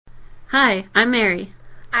Hi, I'm Mary.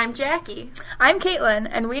 I'm Jackie. I'm Caitlin,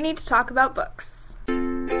 and we need to talk about books.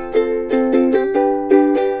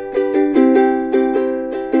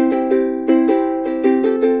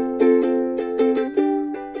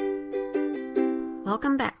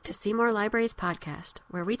 Welcome back to Seymour Libraries Podcast,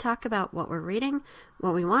 where we talk about what we're reading,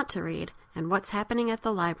 what we want to read, and what's happening at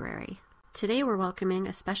the library. Today we're welcoming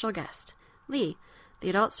a special guest, Lee, the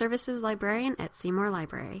Adult Services Librarian at Seymour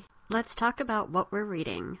Library. Let's talk about what we're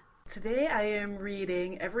reading. Today I am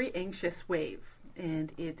reading Every Anxious Wave,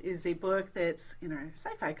 and it is a book that's in our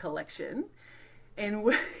sci-fi collection. And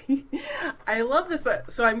I love this book.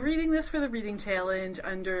 So I'm reading this for the reading challenge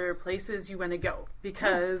under Places You Want to Go,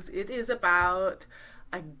 because it is about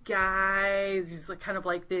a guy, he's kind of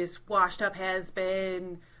like this washed up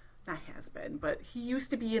has-been, not has-been, but he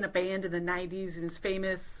used to be in a band in the 90s and was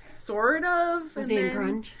famous, sort of. Was he in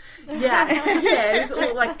grunge? Yes, yeah, it was a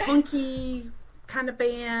little like punky kind of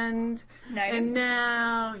band. Nice. And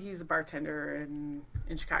now he's a bartender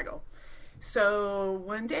in Chicago. So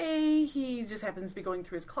one day he just happens to be going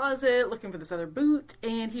through his closet looking for this other boot,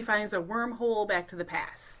 and he finds a wormhole back to the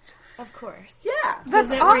past. Of course. Yeah. So is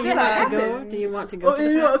that where you want to go? Do you want to go to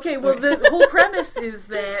the past? Okay, well, the whole premise is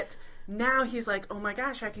that now he's like, oh my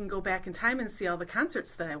gosh, I can go back in time and see all the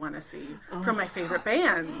concerts that I want to see from my favorite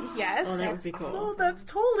bands. Yes. Oh, that would be cool. So that's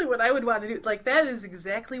totally what I would want to do. Like, that is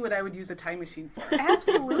exactly what I would use a time machine for.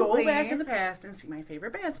 Absolutely. Go back in the past and see my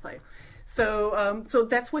favorite bands play. So so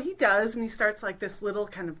that's what he does, and he starts like this little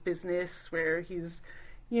kind of business where he's,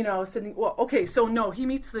 sitting. Well, okay, so no, he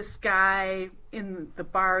meets this guy in the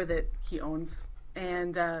bar that he owns,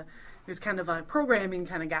 and he's kind of a programming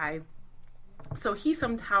kind of guy. So he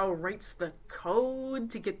somehow writes the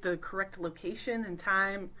code to get the correct location and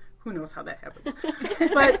time. Who knows how that happens?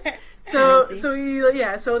 But so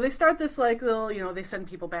they start this like little, they send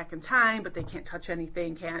people back in time, but they can't touch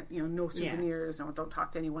anything, no souvenirs, don't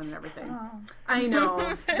talk to anyone and everything. Oh. I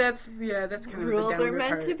know. That's kind of rules the are meant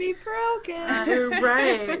part. to be broken.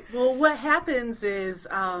 Right. Well, what happens is,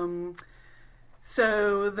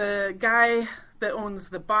 so the guy that owns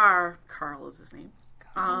the bar, Carl is his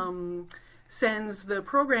name, sends the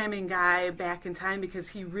programming guy back in time because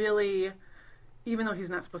he really, even though he's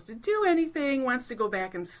not supposed to do anything, wants to go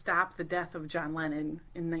back and stop the death of John Lennon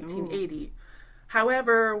in 1980. Ooh.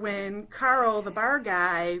 However, when Carl, the bar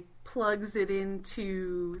guy, plugs it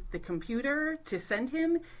into the computer to send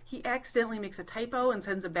him, he accidentally makes a typo and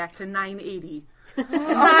sends it back to 980. Oh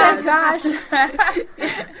my gosh.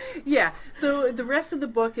 Yeah. So the rest of the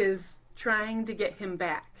book is trying to get him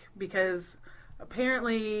back, because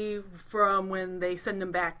apparently from when they send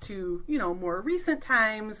him back to, more recent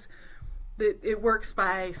times, it works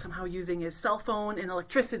by somehow using his cell phone and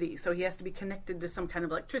electricity. So he has to be connected to some kind of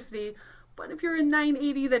electricity. But if you're in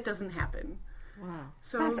 980, that doesn't happen. Wow.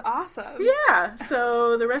 So, that's awesome. Yeah.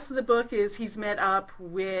 So the rest of the book is he's met up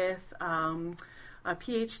with a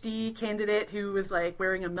PhD candidate who was like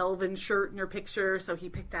wearing a Melvin shirt in her picture. So he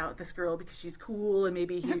picked out this girl because she's cool and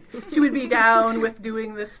maybe she would be down with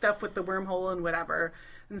doing this stuff with the wormhole and whatever.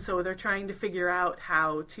 And so they're trying to figure out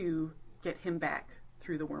how to get him back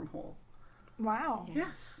through the wormhole. Wow.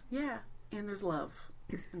 Yes. Yeah. And there's love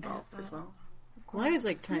involved as well. Well, I always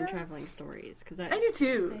like time-traveling stories, because I do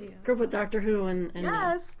too. Grew up with Doctor Who and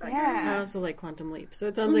yes, I also like Quantum Leap. So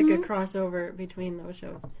it sounds like a crossover between those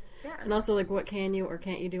shows. Yes. And also like what can you or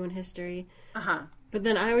can't you do in history. Uh-huh. But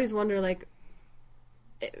then I always wonder, like,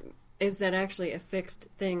 is that actually a fixed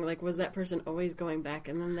thing? Like, was that person always going back,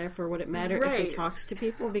 and then therefore would it matter if he talks to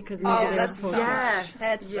people? Because maybe they're supposed to.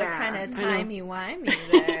 That's the kind of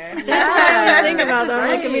timey-wimey there. That's what I was thinking about, though.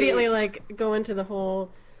 Like, immediately, like, go into the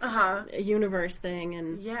whole universe thing,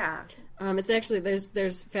 and it's actually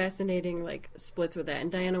there's fascinating like splits with that,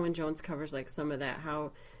 and Diana Wynne Jones covers like some of that,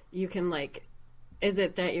 how you can like, is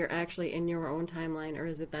it that you're actually in your own timeline, or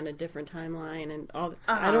is it then a different timeline, and all this.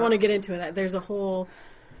 I don't want to get into that. There's a whole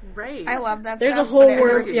I love that. There's stuff, a whole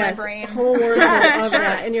world, a whole world of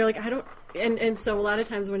that, and you're like, I don't, and so a lot of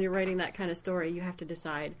times when you're writing that kind of story, you have to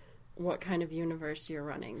decide what kind of universe you're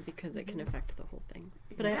running, because it can affect the whole thing.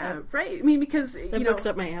 But right. I mean, because that book's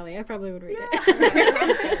up my alley. I probably would read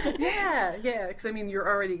it. Yeah. Because I mean, you're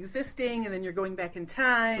already existing, and then you're going back in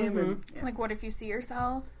time. And, like, what if you see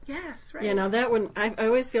yourself? Yes, right. Yeah, no, that wouldn't. I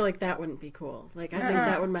always feel like that wouldn't be cool. Like, I think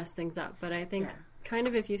that would mess things up. But I think kind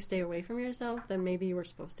of if you stay away from yourself, then maybe you were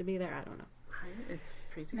supposed to be there. I don't know. It's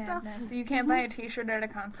crazy stuff. So you can't buy a T-shirt at a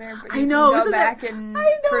concert, but you can go back and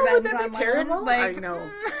prevent John Lennon. Like, I know.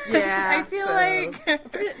 Yeah. I feel like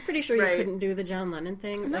pretty sure you couldn't do the John Lennon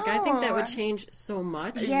thing. No. Like, I think that would change so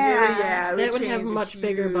much. Yeah. That would have much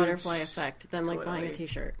bigger butterfly effect than like buying a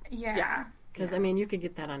T-shirt. Yeah. Because, I mean, you could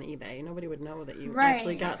get that on eBay. Nobody would know that you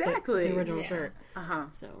actually got the original shirt.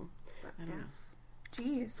 So, I don't know.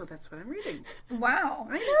 Jeez. So that's what I'm reading. Wow.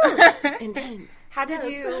 I know. Intense. How did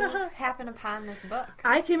you happen upon this book?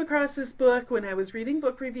 I came across this book when I was reading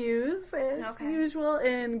book reviews, as usual.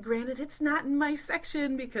 And granted, it's not in my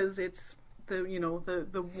section because it's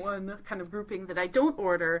the one kind of grouping that I don't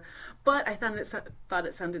order. But I thought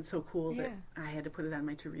it sounded so cool that I had to put it on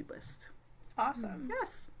my to-read list. Awesome.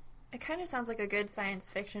 Yes. It kind of sounds like a good science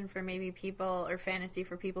fiction for maybe people, or fantasy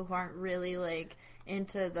for people who aren't really, like,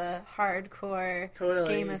 into the hardcore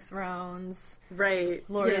Game of Thrones,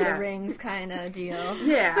 Lord of the Rings kind of deal.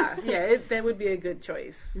 That would be a good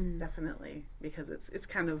choice, definitely, because it's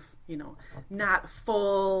kind of, not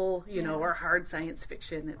full, or hard science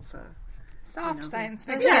fiction. It's soft science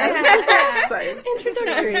fiction.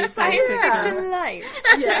 Introductory science fiction light.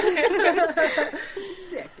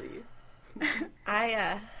 Exactly.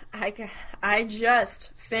 I just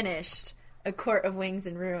finished A Court of Wings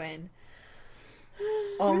and Ruin.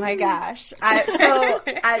 Oh my gosh.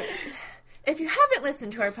 If you haven't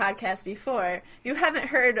listened to our podcast before, you haven't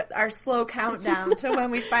heard our slow countdown to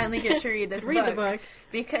when we finally get to read this book.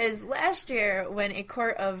 Because last year, when A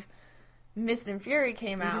Court of Mist and Fury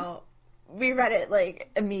came out, we read it, like,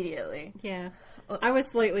 immediately. Yeah. I was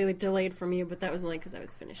slightly delayed from you, but that was only because I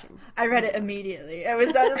was finishing. I read it immediately. I was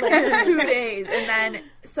done in like 2 days. And then,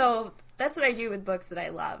 so that's what I do with books that I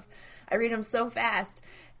love. I read them so fast.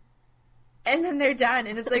 And then they're done.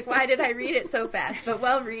 And it's like, why did I read it so fast? But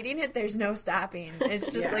while reading it, there's no stopping. It's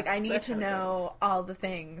just like, I need to know all the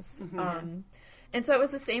things. And so it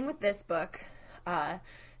was the same with this book.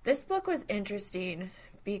 This book was interesting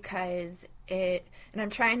because and I'm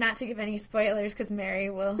trying not to give any spoilers because Mary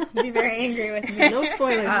will be very angry with me. No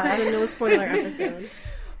spoilers. This is a no spoiler episode.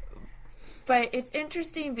 But it's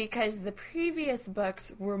interesting because the previous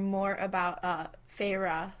books were more about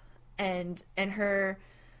Feyre and her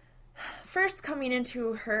first coming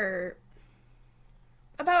into her,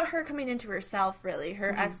 about her coming into herself, really, her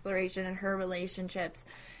exploration and her relationships.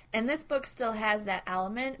 And this book still has that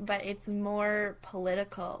element, but it's more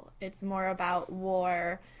political. It's more about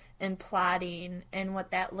war and plotting and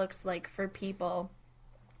what that looks like for people.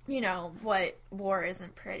 What war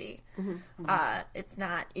isn't pretty. It's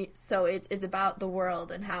not. So it's about the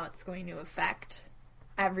world and how it's going to affect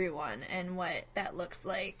everyone and what that looks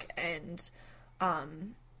like. And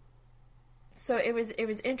so it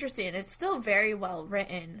was interesting. It's still very well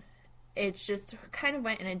written. It's just kind of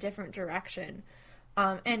went in a different direction.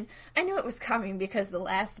 And I knew it was coming because the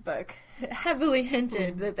last book heavily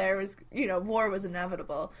hinted that there was, war was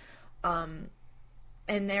inevitable. And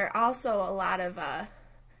there are also a lot of,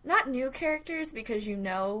 not new characters because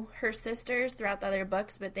her sisters throughout the other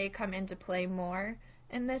books, but they come into play more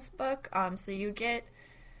in this book. So you get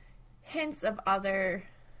hints of other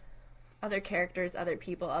characters, other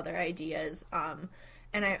people, other ideas.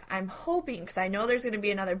 And I'm hoping, because I know there's going to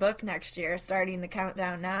be another book next year, starting the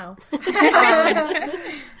countdown now.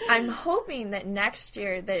 I'm hoping that next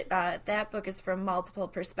year that that book is from multiple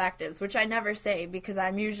perspectives, which I never say because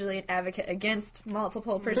I'm usually an advocate against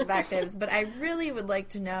multiple perspectives. But I really would like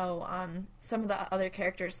to know some of the other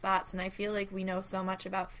characters' thoughts, and I feel like we know so much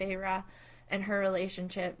about Feyre and her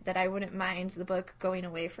relationship that I wouldn't mind the book going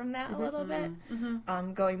away from that a little bit,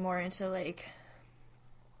 going more into like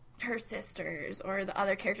her sisters or the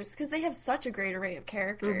other characters, because they have such a great array of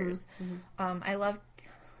characters. I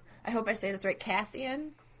hope I say this right,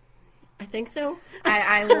 Cassian. I think so.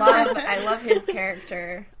 I love his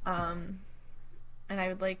character, and I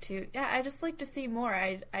would like to. Yeah, I just like to see more.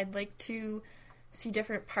 I'd like to see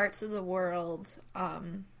different parts of the world,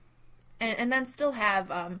 and then still have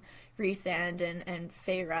Rhysand and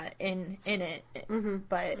Feyre in it,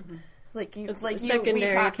 but. Like we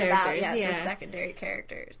talked about, the secondary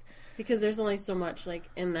characters. Because there's only so much, like,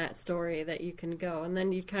 in that story that you can go. And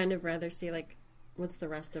then you'd kind of rather see, like, what's the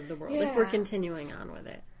rest of the world if we're continuing on with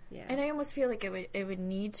it. Yeah. And I almost feel like it would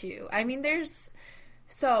need to. I mean, there's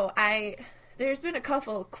been a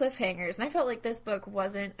couple cliffhangers, and I felt like this book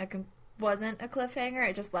wasn't a cliffhanger.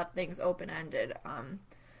 It just left things open-ended,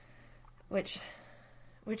 which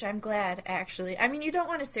I'm glad, actually. I mean, you don't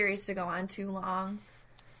want a series to go on too long.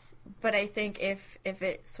 But I think if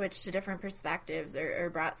it switched to different perspectives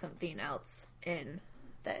or brought something else in,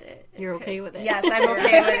 that you're okay with it. Yes, I'm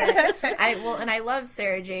okay with it. And I love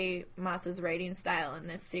Sarah J. Maas's writing style in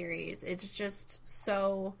this series. It's just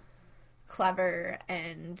so clever,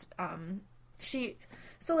 and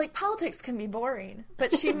so like politics can be boring,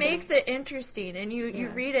 but she makes it interesting, and you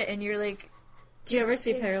read it and you're like, do you ever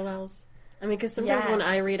see parallels? I mean, because sometimes when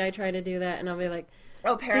I read, I try to do that, and I'll be like,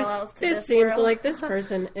 parallels to this seems like this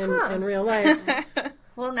person in real life.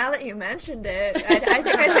 Well, now that you mentioned it, I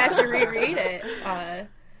think I'd have to reread it.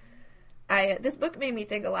 This book made me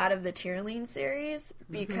think a lot of the Tyrline series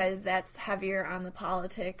because that's heavier on the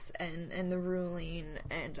politics and the ruling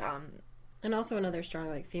and also another strong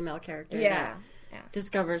like female character. Yeah.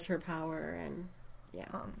 Discovers her power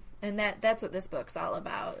and that's what this book's all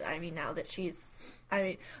about. I mean, now that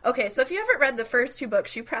okay, so if you haven't read the first two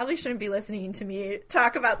books, you probably shouldn't be listening to me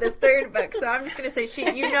talk about this third book. So I'm just going to say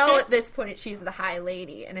at this point she's the High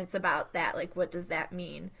Lady, and it's about that. Like, what does that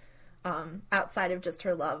mean outside of just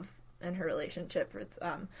her love and her relationship with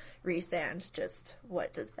Rhysand? Just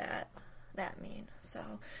what does that mean? So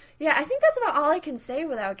yeah, I think that's about all I can say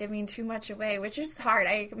without giving too much away, which is hard.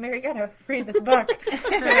 Mary gotta read this book.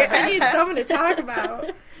 I need someone to talk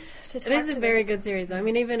about. It is a very good series. I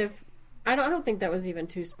mean, even if I don't think that was even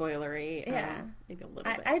too spoilery. Yeah, maybe a little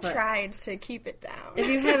bit. I tried to keep it down. If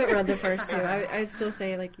you haven't read the first two, I'd still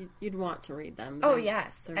say like you'd want to read them. Oh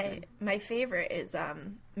yes, my favorite is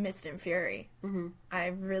Mist and Fury. Mm-hmm. I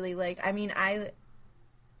really liked. I mean, I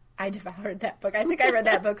devoured that book. I think I read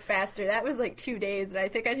that book faster. That was like 2 days, and I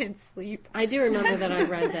think I didn't sleep. I do remember that I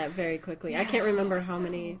read that very quickly. I can't remember how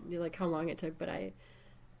long it took, but I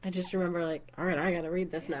just remember like, all right, I got to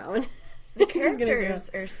read this now. And the characters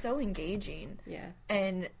are so engaging. Yeah,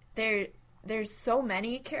 and there's so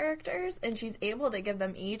many characters, and she's able to give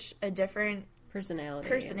them each a different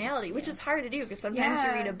personality, which is hard to do because sometimes you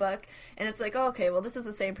read a book and it's like, oh, okay, well, this is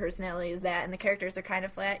the same personality as that, and the characters are kind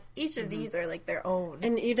of flat. Each of these are like their own,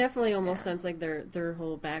 and you definitely almost sense like their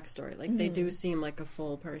whole backstory. Like they do seem like a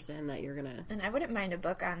full person that you're gonna. And I wouldn't mind a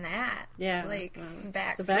book on that. Yeah, like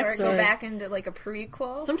backstory. Go back into like a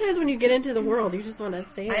prequel. Sometimes when you get into the world, you just want to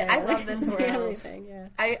stay there. I love this world. Yeah.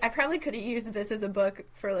 I probably could have used this as a book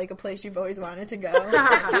for like a place you've always wanted to go,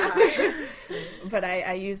 but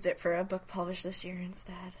I used it for a book published this year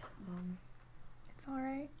instead. It's all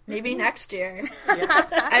right. Maybe next year. Yeah.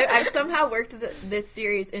 I've somehow worked this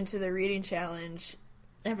series into the reading challenge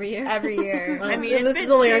every year. Well, I mean, this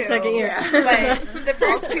is only our second year. But the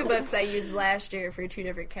first two books I used last year for 2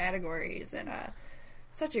 different categories, and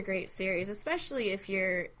such a great series, especially if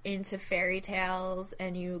you're into fairy tales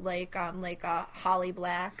and you like Holly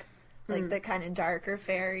Black, like the kind of darker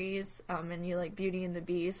fairies, and you like Beauty and the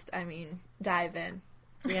Beast. I mean, dive in.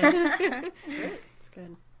 Yeah, it's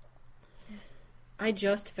good. I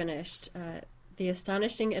just finished The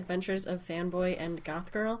Astonishing Adventures of Fanboy and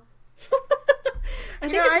Goth Girl.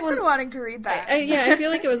 I've been wanting to read that. I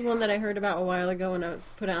feel like it was one that I heard about a while ago and I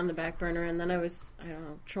put it on the back burner, and then I was,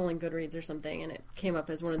 trolling Goodreads or something, and it came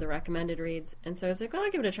up as one of the recommended reads, and so I was like, well,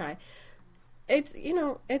 I'll give it a try. It's,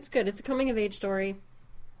 it's good. It's a coming-of-age story.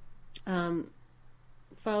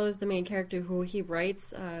 Follows the main character who he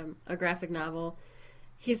writes a graphic novel.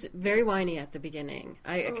 He's very whiny at the beginning.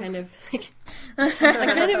 I kind of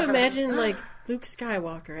imagine like Luke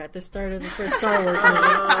Skywalker at the start of the first Star Wars movie.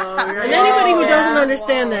 And anybody who doesn't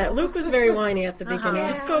understand that, Luke was very whiny at the beginning.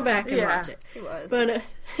 Just go back and watch it. He was.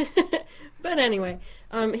 But anyway,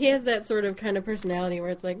 he has that sort of kind of personality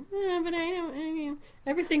where it's like, but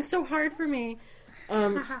everything's so hard for me.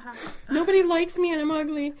 Nobody likes me and I'm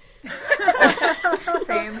ugly.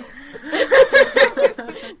 Same.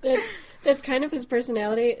 That's kind of his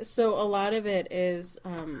personality. So a lot of it is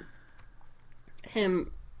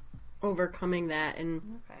him overcoming that,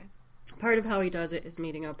 and part of how he does it is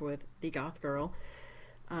meeting up with the goth girl.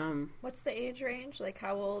 What's the age range? Like,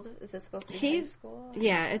 how old is this supposed to be? High school?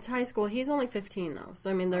 Yeah, it's high school. He's only 15 though,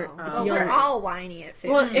 so I mean, it's young. We're all whiny at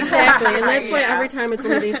 15. Well, exactly, and that's why every time it's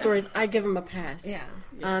one of these stories, I give him a pass. Yeah.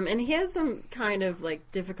 And he has some kind of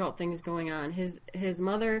like difficult things going on. His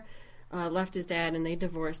mother left his dad, and they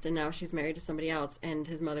divorced, and now she's married to somebody else, and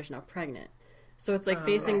his mother's now pregnant. So it's like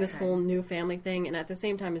facing this whole new family thing, and at the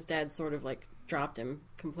same time, his dad sort of like dropped him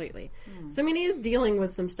completely. So I mean, he is dealing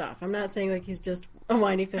with some stuff. I'm not saying like he's just a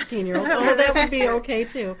whiny 15-year-old, although that would be okay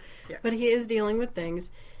too. Yeah. But he is dealing with things,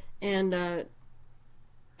 and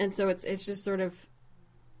so it's just sort of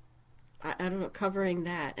I don't know, covering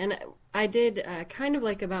that. And I did kind of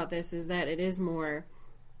like about this is that it is more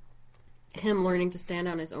him learning to stand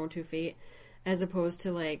on his own 2 feet, as opposed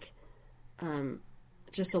to like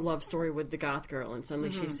just a love story with the goth girl and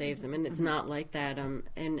suddenly she saves him, and it's not like that. And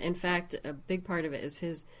in fact, a big part of it is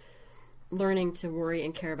his learning to worry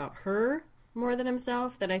and care about her more than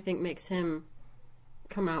himself, that I think makes him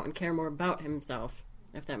come out and care more about himself,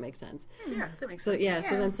 if that makes sense. Yeah, that makes sense.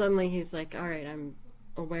 So then suddenly he's like, all right, I'm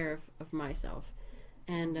aware of myself.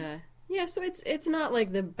 And so it's not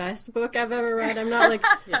like the best book I've ever read. I'm not like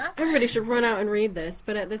everybody should run out and read this,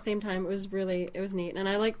 but at the same time it was neat, and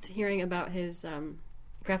I liked hearing about his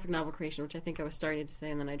graphic novel creation, which I think I was starting to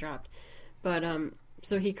say and then I dropped. But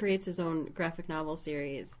so he creates his own graphic novel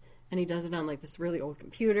series, and he does it on like this really old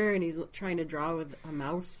computer, and he's trying to draw with a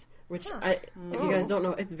mouse, which if you guys don't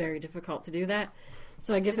know, it's very difficult to do that.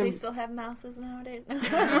 So I give him. Do they still have mouses nowadays? No.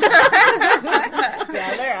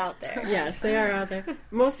 Yeah, they're out there. Yes, they are out there.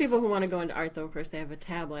 Most people who want to go into art, though, of course, they have a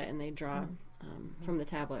tablet and they draw from the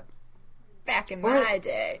tablet. Back in my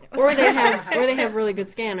day. Or they have really good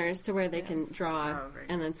scanners to where they can draw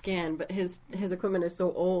and then scan. But his equipment is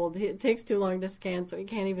so old, it takes too long to scan, so he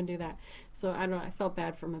can't even do that. So I don't know. I felt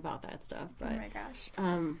bad for him about that stuff. But, oh my gosh.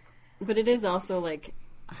 But it is also like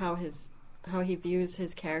how he views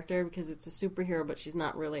his character, because it's a superhero, but she's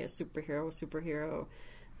not really a superhero.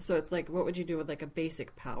 So it's like, what would you do with like a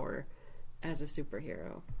basic power as a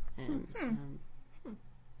superhero? And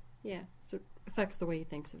yeah, so it affects the way he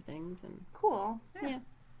thinks of things. And cool. Yeah, it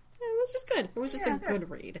was just good. It was just a good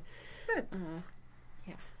read. Good.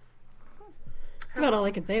 Yeah. That's about all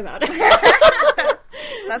I can say about it.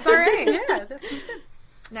 That's all right. Yeah, that's good.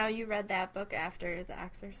 Now, you read that book after The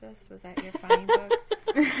Exorcist? Was that your funny book?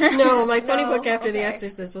 No, my funny book after The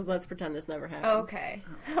Exorcist was Let's Pretend This Never Happened. Okay.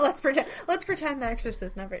 Let's pretend The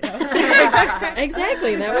Exorcist never happened.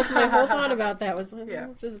 Exactly. That was my whole thought about that. We're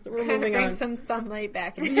moving on. Bring some sunlight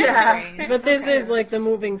back into your brain. But this is like the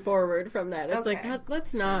moving forward from that. It's like,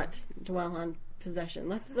 let's not dwell on possession.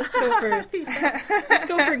 Let's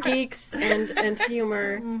go for geeks and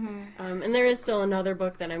humor. Mm-hmm. And there is still another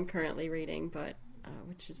book that I'm currently reading, but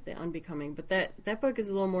which is The Unbecoming. But that book is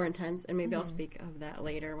a little more intense, and maybe I'll speak of that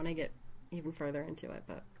later when I get even further into it.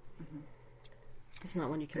 But it's not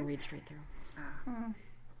one you can read straight through.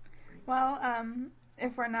 Well,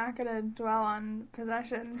 if we're not going to dwell on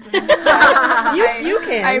possessions, you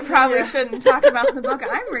can. I probably shouldn't talk about the book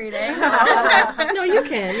I'm reading. No, you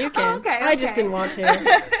can. Oh, okay. I just didn't want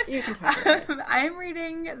to. You can talk about it. I'm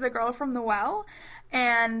reading The Girl from the Well,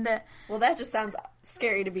 and well, that just sounds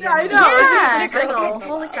scary to be I know. Yeah.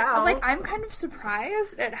 Holy cow. Like, I'm kind of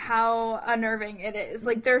surprised at how unnerving it is.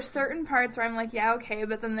 Like, there's certain parts where I'm like, yeah, okay,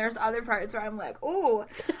 but then there's other parts where I'm like, ooh,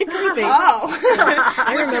 creepy. Oh.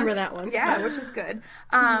 I remember that one. Yeah, which is good.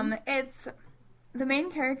 It's the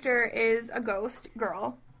main character is a ghost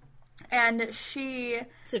girl. And it's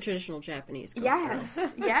a traditional Japanese ghost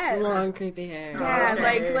girl. Yes. Long, creepy hair.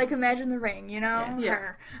 Yeah, like Imagine the Ring, you know?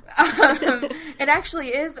 Yeah. Her. It actually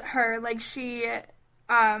is her. Like, she,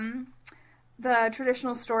 the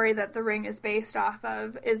traditional story that The Ring is based off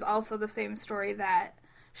of is also the same story that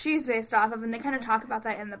she's based off of, and they kind of talk about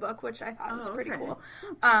that in the book, which I thought was pretty cool.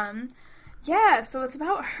 Yeah, so it's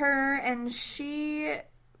about her, and she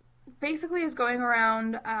basically is going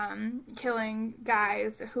around killing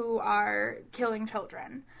guys who are killing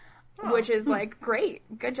children, which is like great,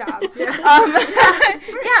 good job.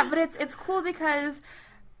 Yeah, but it's cool because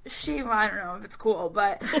I don't know if it's cool,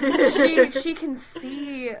 but she can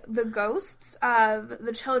see the ghosts of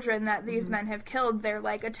the children that these men have killed. They're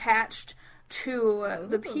like attached to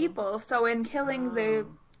the people. So in killing the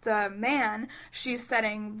man, she's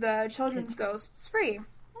setting the children's ghosts free.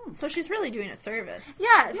 So she's really doing a service.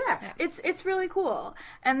 Yes. Yeah. It's really cool.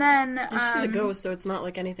 And then she's a ghost, so it's not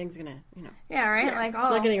like anything's gonna, Yeah, right? Yeah. Like, she's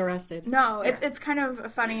not getting arrested. No, it's kind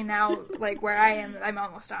of funny now, like where I am, I'm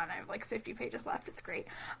almost done. I have like 50 pages left. It's great.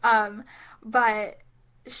 But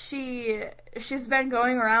she's been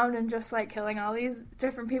going around and just like killing all these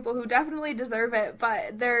different people who definitely deserve it,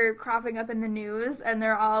 but they're cropping up in the news, and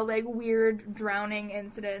they're all like weird drowning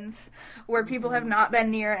incidents where people have not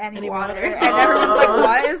been near any water. And everyone's like,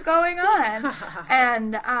 what is going on?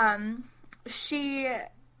 And she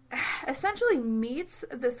essentially meets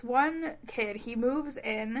this one kid. He moves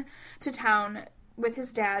in to town with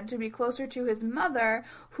his dad to be closer to his mother,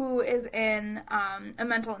 who is in a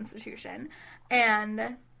mental institution.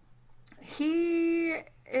 And he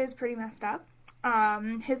is pretty messed up.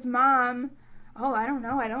 His mom, I don't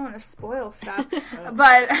know, I don't want to spoil stuff,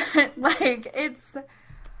 but like it's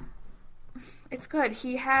good.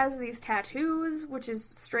 He has these tattoos, which is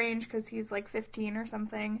strange because he's like 15 or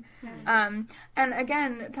something. And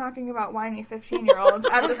again, talking about whiny 15-year-olds,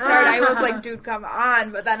 at the start I was like, dude, come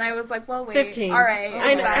on. But then I was like, well, wait. 15. All right.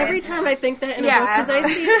 I know, every time I think that in a book, because I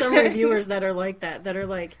see some reviewers that are like that are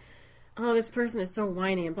like, oh, this person is so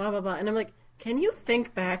whiny and blah, blah, blah. And I'm like, can you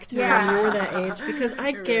think back to when you were that age? Because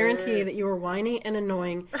I guarantee that you were whiny and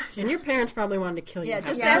annoying, and your parents probably wanted to kill you. Yeah,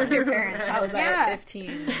 just ask your parents. How was that at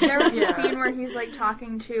 15? There was a scene where he's, like,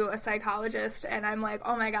 talking to a psychologist, and I'm like,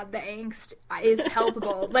 oh my god, the angst is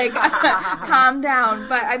palpable. Like, calm down.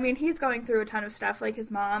 But, I mean, he's going through a ton of stuff, like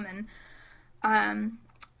his mom, and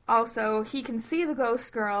also, he can see the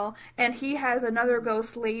ghost girl, and he has another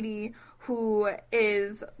ghost lady who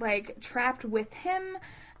is, like, trapped with him,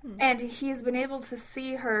 and he's been able to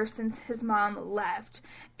see her since his mom left.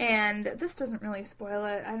 And this doesn't really spoil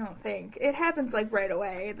it, I don't think. It happens, like, right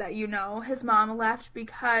away that his mom left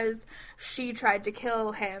because she tried to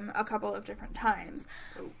kill him a couple of different times.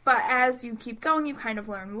 But as you keep going, you kind of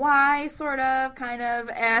learn why, sort of, kind of,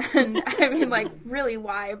 and, I mean, like, really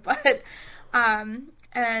why, but,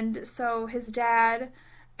 and so his dad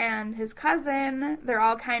and his cousin, they're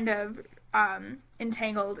all kind of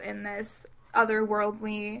entangled in this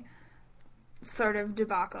otherworldly sort of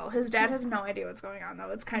debacle. His dad has no idea what's going on, though.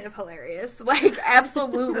 It's kind of hilarious. Like,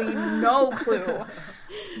 absolutely no clue.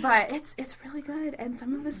 But it's really good, and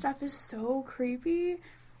some of the stuff is so creepy.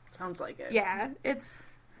 Sounds like it. Yeah, it's...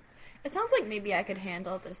 It sounds like maybe I could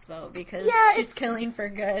handle this, though, because she's killing for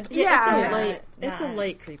good. Yeah, it's a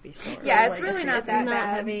light creepy story. Yeah, it's really not that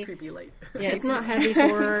bad. Heavy. Creepy light. Yeah, it's not heavy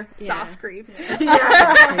horror. Soft creep.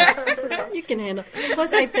 You can handle.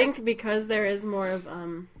 Plus, I think because there is more of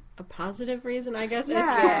a positive reason, I guess,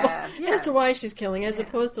 as to why she's killing, as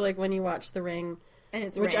opposed to, like, when you watch The Ring, and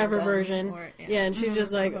it's whichever version. And she's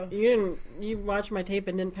just like, you watched my tape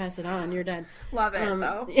and didn't pass it on, you're dead. Love it,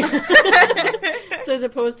 though. So as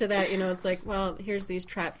opposed to that, it's like, well, here's these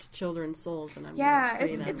trapped children's souls, and I'm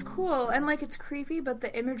it's cool, and, like, it's creepy, but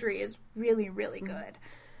the imagery is really, really good.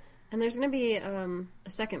 And there's going to be a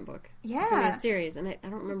second book. Yeah. It's going to be a series, and I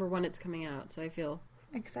don't remember when it's coming out, so I feel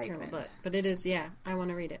excitement. Terrible, but it is, I want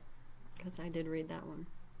to read it, because I did read that one.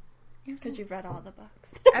 Because you've read all the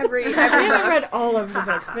books. Every I haven't read all of the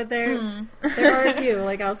books, but there are a few.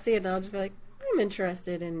 Like, I'll see it and I'll just be like, I'm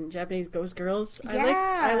interested in Japanese ghost girls.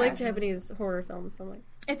 Yeah. I like Japanese horror films. So I'm like,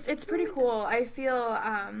 it's pretty cool. I feel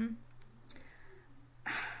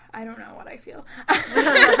I don't know what I feel.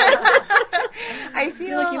 I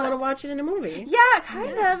feel like you want to watch it in a movie. Yeah,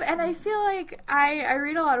 kind of. And I feel like I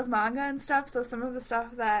read a lot of manga and stuff, so some of the stuff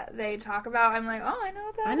that they talk about, I'm like, oh, I know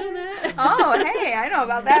what that is. That. Oh, hey, I know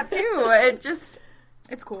about that too.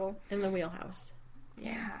 It's cool. In the wheelhouse.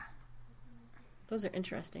 Yeah. Those are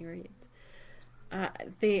interesting reads.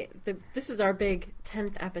 This is our big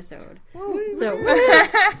 10th episode.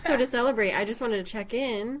 So to celebrate, I just wanted to check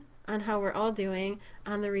in on how we're all doing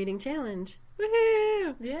on the reading challenge.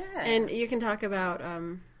 Woohoo! Yeah. And you can talk about,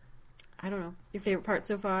 I don't know, your favorite part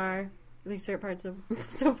so far, least favorite part so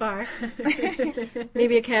far.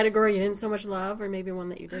 Maybe a category you didn't so much love, or maybe one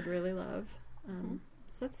that you did really love.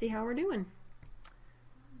 So let's see how we're doing.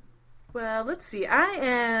 Well, let's see.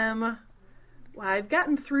 I've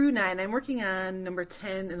gotten through 9. I'm working on number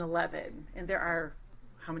 10 and 11. And there are,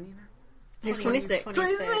 how many now? There's 26.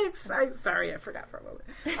 26. Sorry, I forgot for a moment.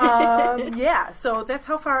 So that's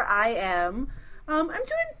how far I am. I'm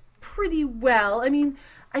doing pretty well. I mean,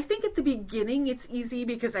 I think at the beginning it's easy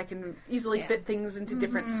because I can easily fit things into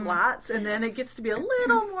different slots, and then it gets to be a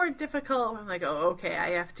little more difficult. I'm like, oh, okay,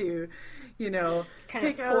 I have to, kind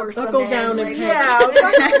of force them buckle down and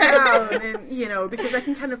buckle down, and because I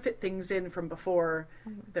can kind of fit things in from before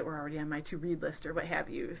that were already on my to-read list or what have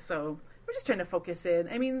you. So we're just trying to focus in.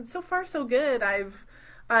 I mean, so far so good. I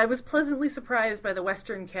was pleasantly surprised by the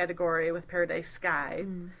Western category with Paradise Sky.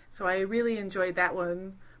 So I really enjoyed that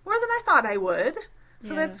one more than I thought I would.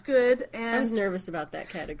 So that's good. And I was nervous about that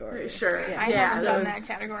category. Sure. I haven't done that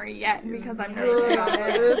category yet because I'm nervous about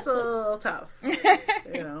it. It's a little tough.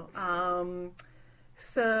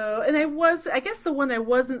 So, and I guess the one I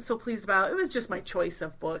wasn't so pleased about, it was just my choice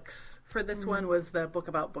of books. For this one was the book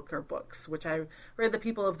about Booker books, which I read The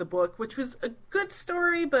People of the Book, which was a good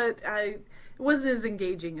story, but it wasn't as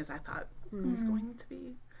engaging as I thought it was going to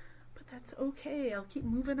be. But that's okay. I'll keep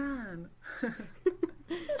moving on.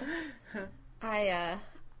 I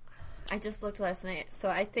just looked last night, so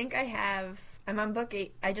I think I'm on book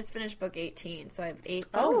 8. I just finished book 18, so I have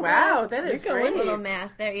 8 books. Oh, wow, left. that is great. A little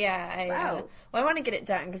math there, yeah. I want to get it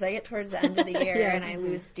done, because I get towards the end of the year, and I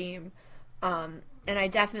lose steam. And I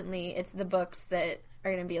definitely, it's the books that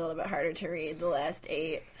are going to be a little bit harder to read, the last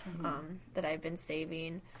 8 that I've been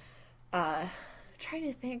saving. Trying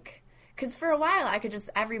to think, because for a while,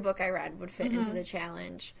 every book I read would fit into the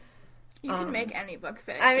challenge. You can make any book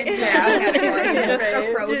fit. I mean, just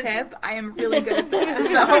a pro tip. I am really good at that.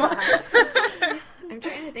 So I'm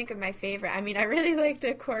trying to think of my favorite. I mean, I really liked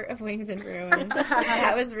A Court of Wings and Ruin.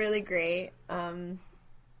 That was really great.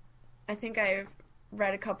 I think I've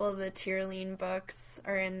read a couple of the Tyrline books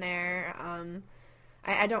are in there.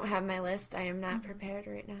 I don't have my list. I am not prepared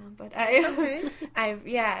right now, but Okay.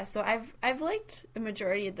 I've liked the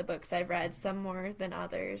majority of the books I've read, some more than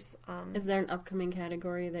others. Is there an upcoming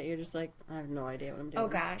category that you're just like, I have no idea what I'm doing? Oh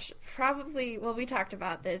gosh, probably. Well, we talked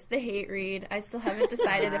about this. The hate read. I still haven't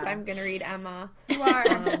decided if I'm going to read Emma. You are.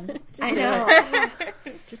 I know.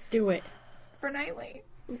 Just do it. For Nightly.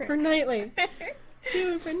 For Nightly.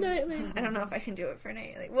 Do it for Nightly. I don't know if I can do it for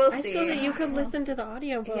Nightly. We'll see. I still think you could listen to the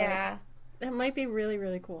audiobook. Yeah. That might be really,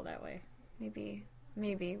 really cool that way. Maybe.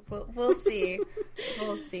 We'll see.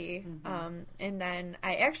 We'll see. And then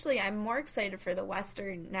I'm more excited for the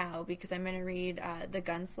Western now because I'm going to read The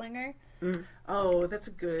Gunslinger. Oh, that's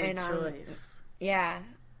a good choice. Yeah.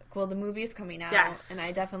 Well, the movie's coming out, yes. and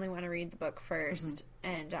I definitely want to read the book first.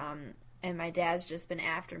 And my dad's just been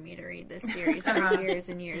after me to read this series for years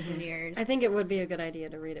and years and years. I think it would be a good idea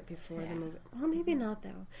to read it before the movie. Well, maybe not,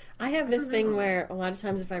 though. I have this thing where a lot of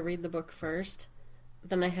times if I read the book first,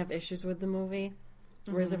 then I have issues with the movie.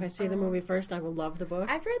 Whereas if I see the movie first, I will love the book.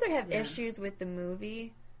 I'd rather have issues with the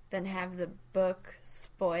movie than have the book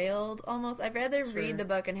spoiled, almost. I'd rather read the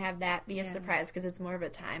book and have that be a surprise, because it's more of a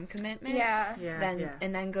time commitment.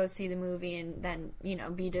 And then go see the movie and then,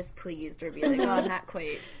 be displeased or be like, oh, I'm not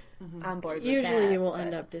quite on board with that. Usually you will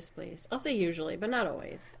end up displeased. I'll say usually, but not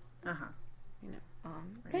always. But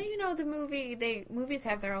the movies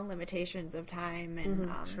have their own limitations of time,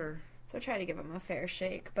 and so try to give them a fair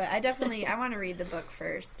shake. But I want to read the book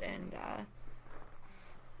first, and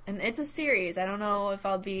it's a series. I don't know if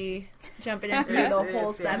I'll be jumping in through the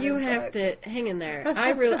whole 7 You books. have to hang in there.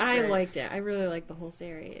 I liked it. I really liked the whole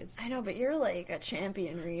series. I know, but you're like a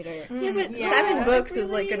champion reader. Yeah, but 7 books is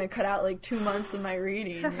like going to cut out like 2 months of my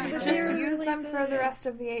reading. Just use them for the rest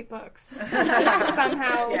of the 8 books. Just to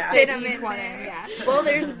somehow fit each one in. Yeah. Well,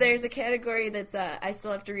 there's a category that's I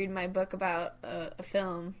still have to read my book about a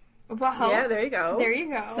film. Well, yeah, there you go.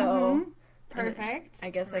 So perfect. I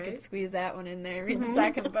guess I could squeeze that one in there and read the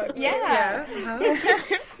second book. Yeah.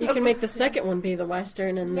 You can make the second one be the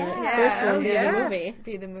Western and the first one be the movie.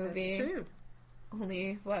 Be the movie. That's true.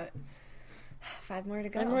 Only, 5 more to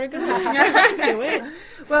go. 5 more to go. Do it.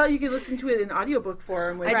 Well, you can listen to it in audiobook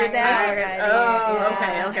form. I did that already.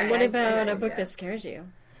 Oh, okay. And what about a book that scares you?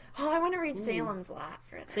 Oh, I want to read Salem's Lot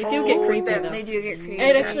for that. They do get creepy, though. They do get creepy.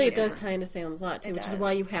 It does tie into Salem's Lot, too, which is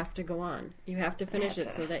why you have to go on. You have to finish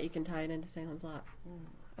it so that you can tie it into Salem's Lot.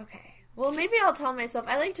 Okay. Well, maybe I'll tell myself,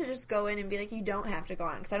 I like to just go in and be like, you don't have to go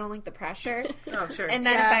on, because I don't like the pressure. Oh, sure. And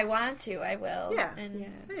then if I want to, I will. Yeah. And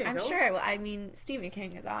I'm sure I will. I mean, Stephen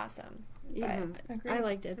King is awesome. Yeah, I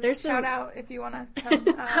liked it. There's shout out if you want to come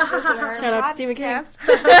visit our shout out to Stephen King.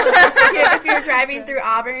 If you're driving through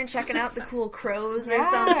Auburn, checking out the cool crows or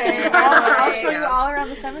something. I'll show you all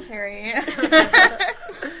around the cemetery.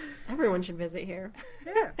 Everyone should visit here.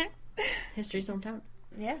 Yeah. History's hometown.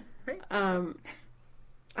 Yeah. Great.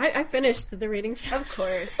 I finished the reading challenge. Of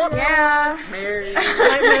course. Yeah. Mary.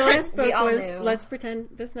 My last book was knew. Let's Pretend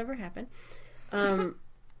This Never Happened.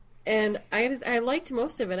 And I liked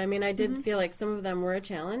most of it. I mean, I did feel like some of them were a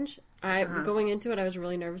challenge. Going into it, I was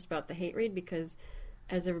really nervous about the hate read because,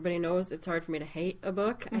 as everybody knows, it's hard for me to hate a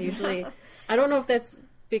book. I don't know if that's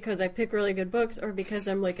because I pick really good books or because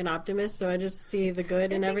I'm like an optimist, so I just see the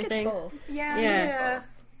good in everything. It's both. Yeah.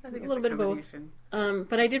 I think a little bit of both.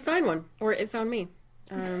 But I did find one, or it found me.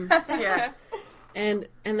 Yeah. And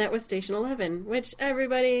that was Station 11, which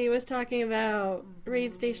everybody was talking about.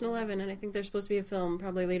 Read Station 11, and I think there's supposed to be a film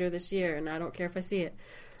probably later this year, and I don't care if I see it.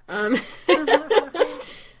 I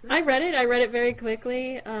read it very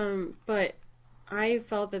quickly, but I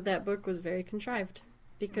felt that book was very contrived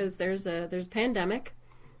because there's a pandemic,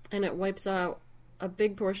 and it wipes out a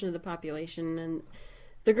big portion of the population, and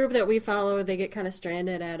the group that we follow, they get kind of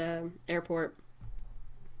stranded at a airport,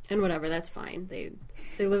 and whatever, that's fine. They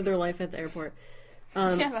live their life at the airport.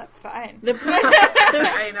 Yeah, that's fine.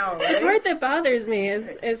 I know, right? The part that bothers me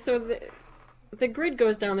is so the grid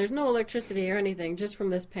goes down. There's no electricity or anything just from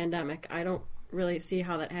this pandemic. I don't really see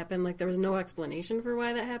how that happened. Like, there was no explanation for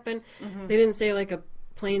why that happened. They didn't say, like, a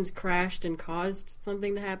plane's crashed and caused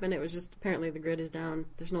something to happen. It was just apparently the grid is down.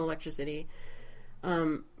 There's no electricity.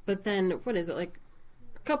 But then, what is it, like,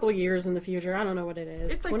 a couple years in the future? I don't know what it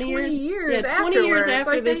is. It's 20 years. Yeah, 20 years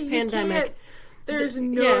after like this pandemic. There's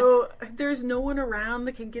no one around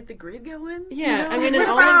that can get the grid going. Yeah, I mean, in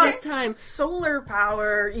all of this time, solar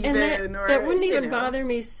power even, and that wouldn't even bother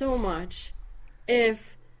me so much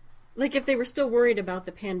if they were still worried about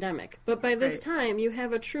the pandemic. But by this time, you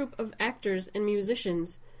have a troupe of actors and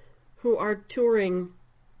musicians who are touring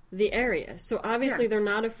the area. So obviously, they're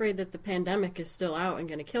not afraid that the pandemic is still out and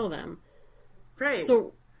going to kill them. Right.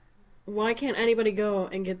 So why can't anybody go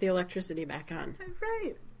and get the electricity back on?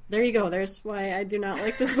 Right. There you go. There's why I do not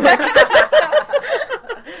like this book.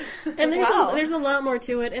 And there's a lot more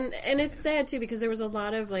to it, and it's sad too because there was a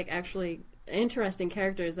lot of like actually interesting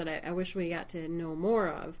characters that I wish we got to know more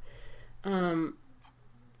of.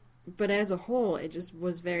 But as a whole, it just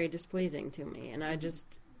was very displeasing to me, and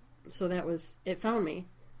it found me.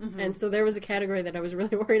 Mm-hmm. And so there was a category that I was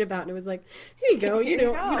really worried about, and it was like, here you go, you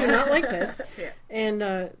do not like this. Yeah. And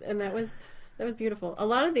that was beautiful. A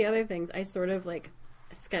lot of the other things I sort of like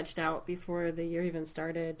sketched out before the year even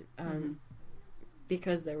started,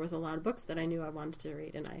 because there was a lot of books that I knew I wanted to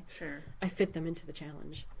read, and I fit them into the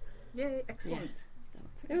challenge. Yay, excellent. Yeah.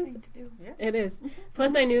 It's a good thing to do. Yeah. It is.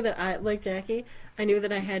 Plus, I knew that like Jackie, I knew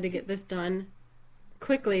that I had to get this done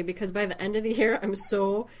quickly because by the end of the year, I'm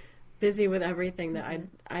so busy with everything that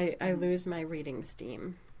I lose my reading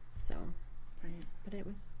steam. So, but it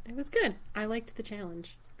was good. I liked the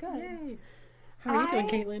challenge. Good. Yay. How are you doing,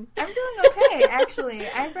 Caitlin? I'm doing okay, actually.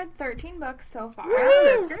 I've read 13 books so far. Wow,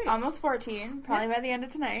 that's great. Almost 14. Probably by the end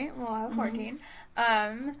of tonight, we'll have 14.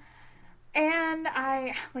 And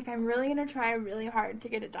I'm really going to try really hard to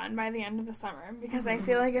get it done by the end of the summer because I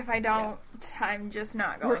feel like if I don't, I'm just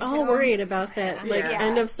not going to. We're all worried about that,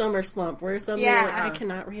 end of summer slump where suddenly I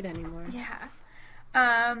cannot read anymore. Yeah.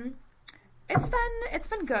 It's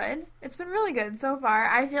been good. It's been really good so far.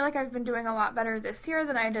 I feel like I've been doing a lot better this year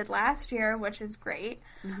than I did last year, which is great.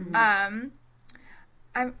 Mm-hmm.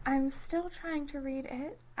 I'm still trying to read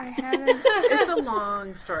it. I haven't. It's a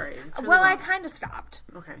long story. Really long. I kind of stopped.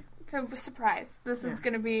 Okay. I was surprised. This is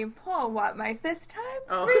going to be, my 5th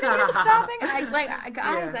time reading and stopping?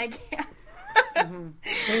 I can't. Mm-hmm.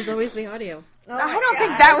 There's always the audio. I don't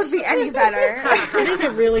think that would be any better. It is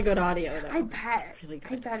a really good audio, though. I bet. It's really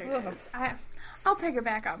good. I bet it is. I'll pick it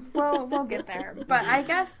back up. We'll get there. But I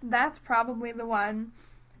guess that's probably the one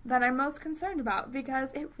that I'm most concerned about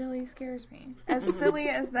because it really scares me. As silly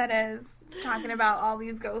as that is, talking about all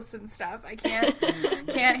these ghosts and stuff, I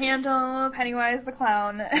can't handle Pennywise the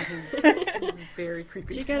clown. It's very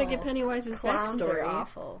creepy. You gotta get Pennywise's clowns backstory. Are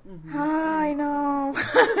awful. Mm-hmm. I know.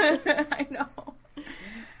 I know.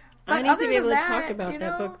 But I need to be able to talk about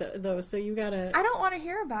that book, though, so you gotta... I don't want to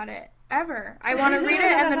hear about it, ever. I want to read it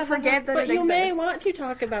and then forget that it exists. But you may want to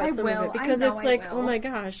talk about some of it, because it's like, oh my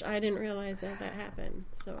gosh, I didn't realize that happened.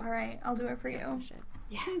 So, all right, I'll do it for you.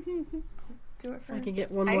 Yeah. Do it for I could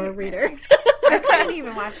get one more reader. I couldn't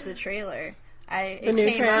even watch the trailer. The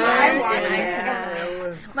new trailer. I watched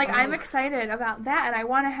it. I'm excited about that, and I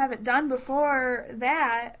want to have it done before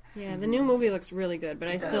that. Yeah, the new movie looks really good, but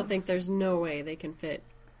I still think there's no way they can fit...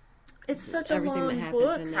 It's such a long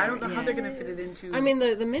book. I don't know how they're going to fit it into... I mean,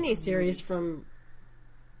 the mini-series from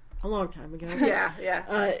a long time ago. Yeah.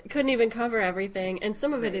 Couldn't even cover everything. And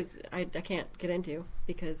some of it is... I can't get into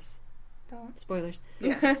because... Don't. Spoilers.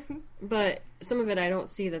 Yeah. But some of it I don't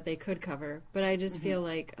see that they could cover. But I just feel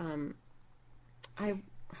like... how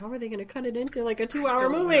are they going to cut it into like a 2-hour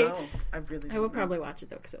movie? Know. I will probably watch it,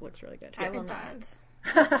 though, because it looks really good. I will not.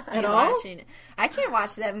 At all? I can't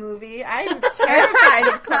watch that movie. I'm terrified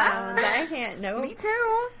of clowns. I can't. No. Me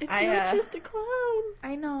too. It's not just a clown.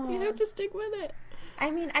 I know. You have to stick with it. I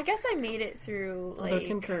mean, I guess I made it through. Although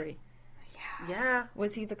Tim Curry. Yeah.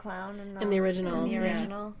 Was he the clown in the original? In the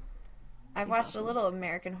original. I've watched a little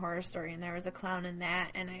American Horror Story, and there was a clown in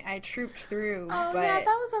that, and I trooped through. Oh, but yeah, that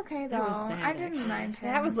was okay, though. That was sad, I didn't mind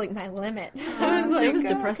him. That was, like, my limit. It was a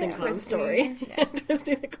depressing clown story. Yeah.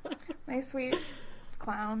 Twisty the clown. My sweet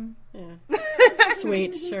clown. Yeah.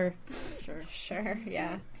 Sweet, sure,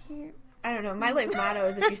 yeah. I don't know. My life motto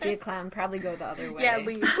is if you see a clown, probably go the other way. Yeah,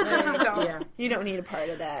 leave. Just don't. Yeah. You don't need a part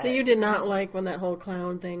of that. So you did not like when that whole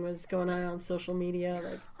clown thing was going on social media?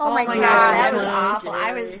 Like, oh my gosh, that was awful.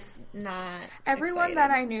 I was not Everyone excited.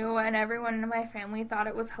 that I knew and everyone in my family thought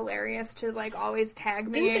it was hilarious to, like, always tag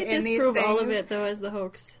me Didn't they in these disprove things. all of it, though, as the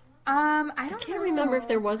hoax? I can't remember if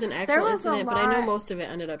there was an actual incident, but I know most of it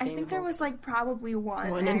ended up being I think a there hoax. was, like, probably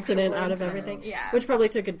one incident out of everything. Yeah. Which probably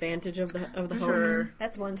took advantage of the hoax.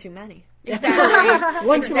 That's one too many. Exactly.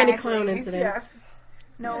 One too many clown incidents. Yes.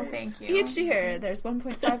 No, thank you. PhD here. There's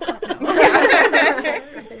 1.5 clown.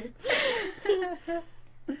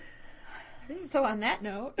 So on that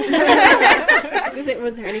note,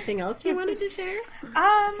 was there anything else you wanted to share?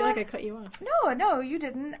 I feel like I cut you off. No, you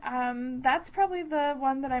didn't. That's probably the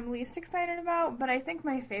one that I'm least excited about, but I think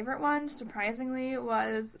my favorite one, surprisingly,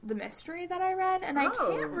 was the mystery that I read, and I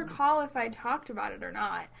can't recall if I talked about it or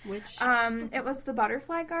not. Which? It was The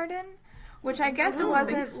Butterfly Garden, which I guess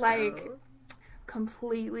wasn't, like,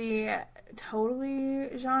 completely, totally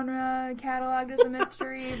genre cataloged as a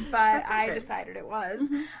mystery, but I decided it was.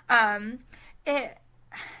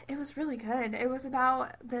 it was really good. It was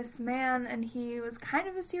about this man, and he was kind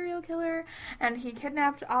of a serial killer, and he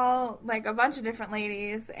kidnapped a bunch of different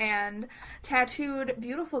ladies and tattooed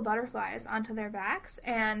beautiful butterflies onto their backs,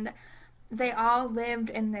 and they all lived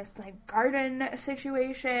in this, like, garden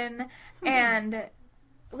situation, and,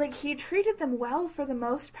 like, he treated them well for the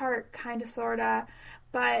most part, kind of, sorta,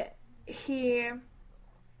 but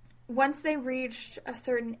once they reached a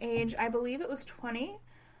certain age, I believe it was 20,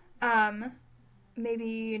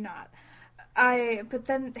 maybe not. But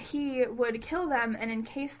then he would kill them and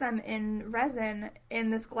encase them in resin in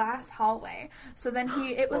this glass hallway. So then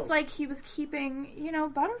it was like he was keeping,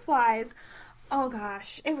 butterflies. Oh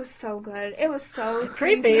gosh, it was so good. It was so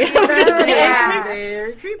creepy. I was gonna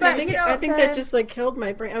say, creepy. But, I think that just like killed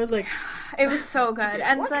my brain. I was like, it was so good.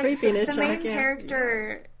 And like creepiness, the main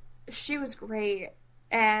character, she was great,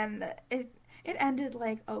 and it ended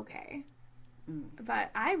like okay.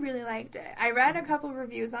 But I really liked it. I read a couple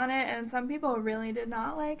reviews on it, and some people really did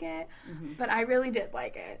not like it, but I really did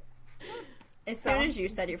like it. As soon as you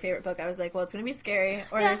said your favorite book, I was like, well, it's going to be scary,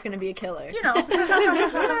 or there's going to be a killer.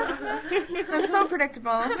 I'm so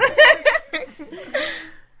predictable.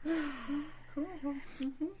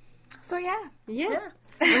 So, yeah. I'm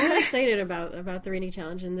really excited about the reading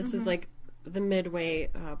challenge, and this is like the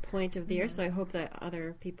midway point of the year, so I hope that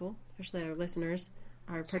other people, especially our listeners,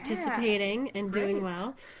 are participating and doing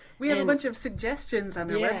well. We have a bunch of suggestions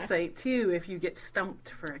on our website, too, if you get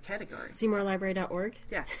stumped for a category. SeymourLibrary.org.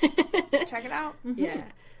 Yes. Check it out. Yeah.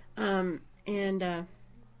 And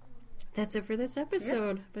that's it for this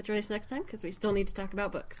episode. But join us next time, because we still need to talk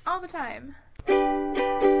about books. All the time.